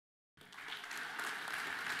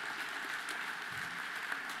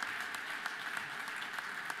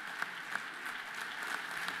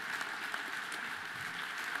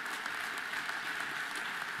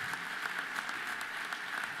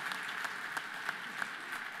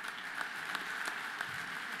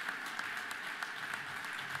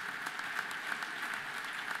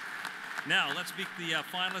Now, let's meet the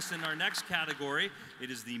finalists in our next category. It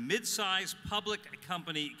is the mid-size public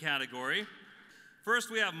company category. First,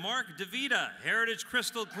 we have Mark DeVita, Heritage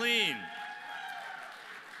Crystal Clean.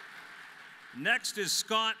 Next is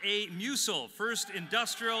Scott A. Musil, First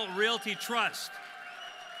Industrial Realty Trust.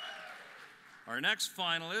 Our next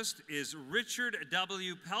finalist is Richard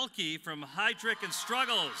W. Pehlke from Heydrich and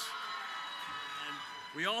Struggles. And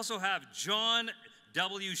we also have John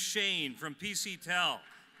W. Shane from PCTEL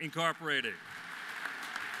Incorporated.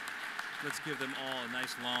 Let's give them all a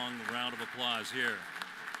nice long round of applause here.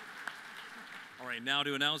 All right, now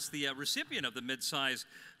to announce the recipient of the mid-size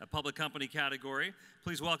public company category,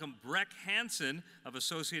 please welcome Breck Hansen of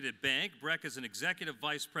Associated Bank. Breck is an executive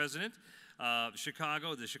vice president of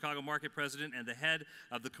Chicago, the Chicago market president, and the head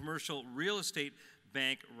of the commercial real estate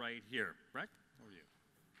bank right here. Breck, how are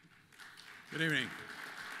you? Good evening.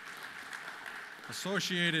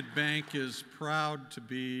 Associated Bank is proud to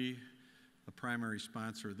be the primary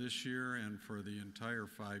sponsor this year and for the entire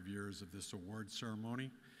 5 years of this award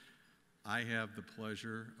ceremony. I have the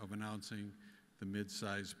pleasure of announcing the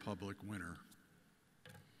mid-size public winner.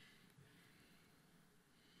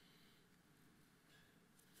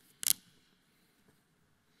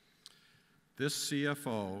 This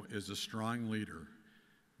CFO is a strong leader,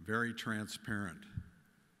 very transparent.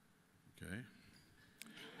 Okay?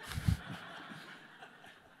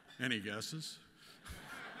 Any guesses?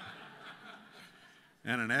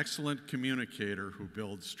 And an excellent communicator who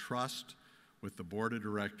builds trust with the board of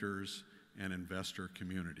directors and investor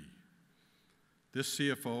community. This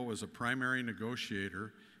CFO was a primary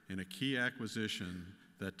negotiator in a key acquisition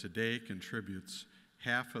that today contributes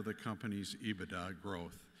half of the company's EBITDA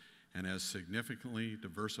growth and has significantly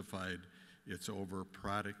diversified its overall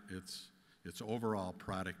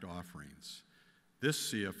product offerings.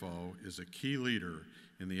 This CFO is a key leader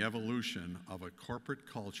in the evolution of a corporate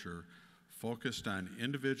culture focused on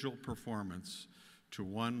individual performance to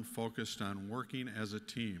one focused on working as a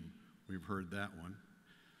team. We've heard that one.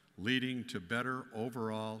 Leading to better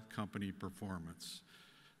overall company performance.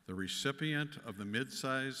 The recipient of the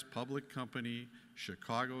mid-size public company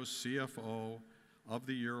Chicago CFO of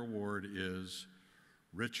the Year award is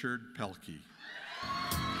Richard Pehlke.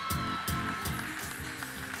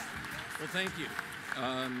 Well, thank you.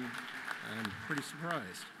 I'm pretty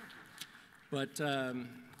surprised, but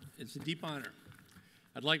it's a deep honor.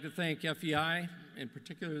 I'd like to thank FEI, in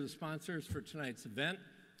particular the sponsors for tonight's event.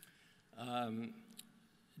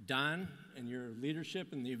 Don and your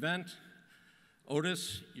leadership in the event,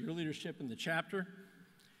 Otis, your leadership in the chapter,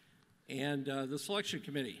 and the selection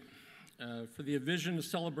committee for the vision to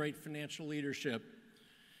celebrate financial leadership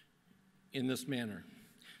in this manner.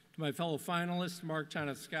 To my fellow finalists, Mark, John,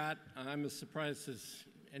 and Scott, I'm as surprised as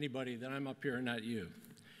anybody that I'm up here and not you.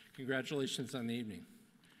 Congratulations on the evening.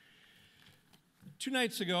 2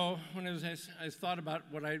 nights ago, when I thought about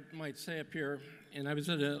what I might say up here, and I was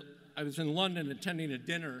in London attending a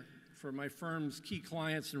dinner for my firm's key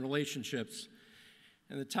clients and relationships,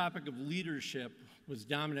 and the topic of leadership was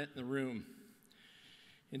dominant in the room.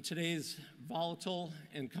 In today's volatile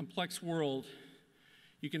and complex world,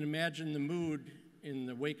 you can imagine the mood in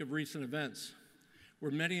the wake of recent events,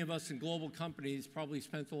 where many of us in global companies probably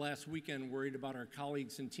spent the last weekend worried about our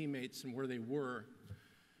colleagues and teammates and where they were,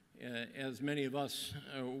 as many of us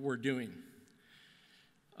were doing.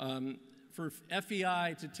 For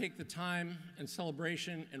FEI to take the time and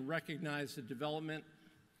celebration and recognize the development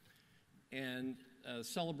and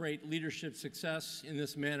celebrate leadership success in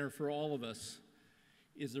this manner for all of us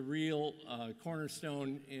is a real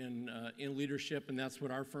cornerstone in leadership, and that's what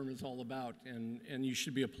our firm is all about, and you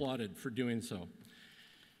should be applauded for doing so.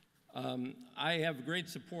 I have great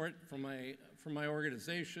support from my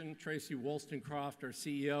organization. Tracy Wollstonecroft, our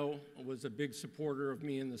CEO, was a big supporter of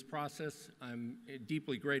me in this process. I'm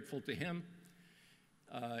deeply grateful to him.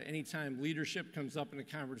 Anytime leadership comes up in a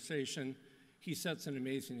conversation, he sets an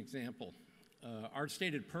amazing example. Our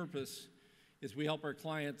stated purpose is we help our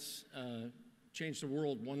clients change the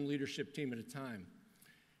world one leadership team at a time.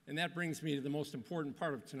 And that brings me to the most important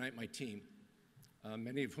part of tonight, my team,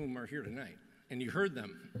 many of whom are here tonight. And you heard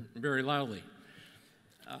them very loudly.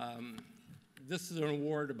 This is an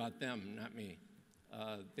award about them, not me.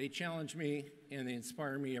 They challenge me and they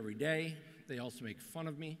inspire me every day. They also make fun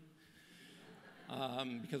of me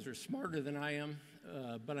because they're smarter than I am.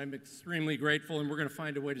 But I'm extremely grateful, and we're going to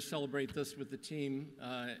find a way to celebrate this with the team,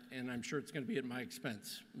 and I'm sure it's going to be at my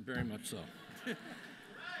expense, very much so.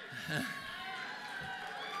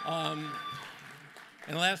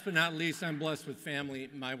 And last but not least, I'm blessed with family.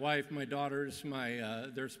 My wife, my daughters,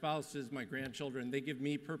 their spouses, my grandchildren, they give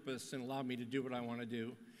me purpose and allow me to do what I want to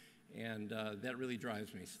do. And that really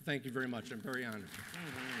drives me. So thank you very much. I'm very honored.